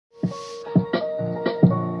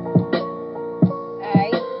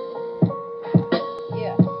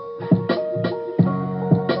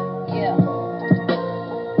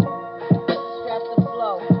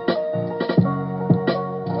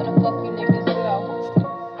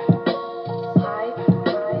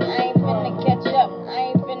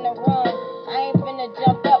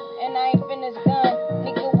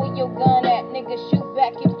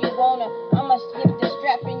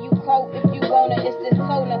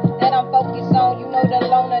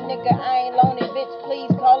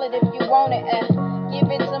on it. Give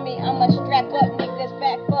it to me, I'ma strap up, niggas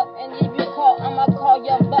back up. And if you call, I'ma call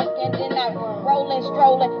your buck. And then I rollin',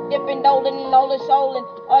 strolling, dipping, dolin', and all this soulin'.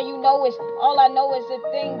 All I know is the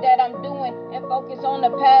thing that I'm doing. And focus on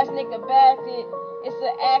the past, nigga, back it. It's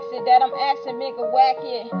an accident that I'm asking, nigga, whack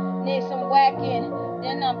it. Need some whacking,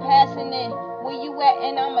 then I'm passing it. Where you at?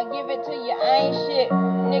 And I'ma give it to you. I ain't shit.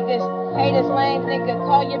 Niggas, haters, lame, nigga,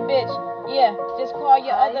 call your bitch. Yeah, just call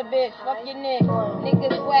your other bitch. Fuck your nick.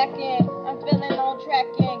 Niggas whacking. I'm feeling on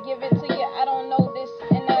tracking. Give it to you.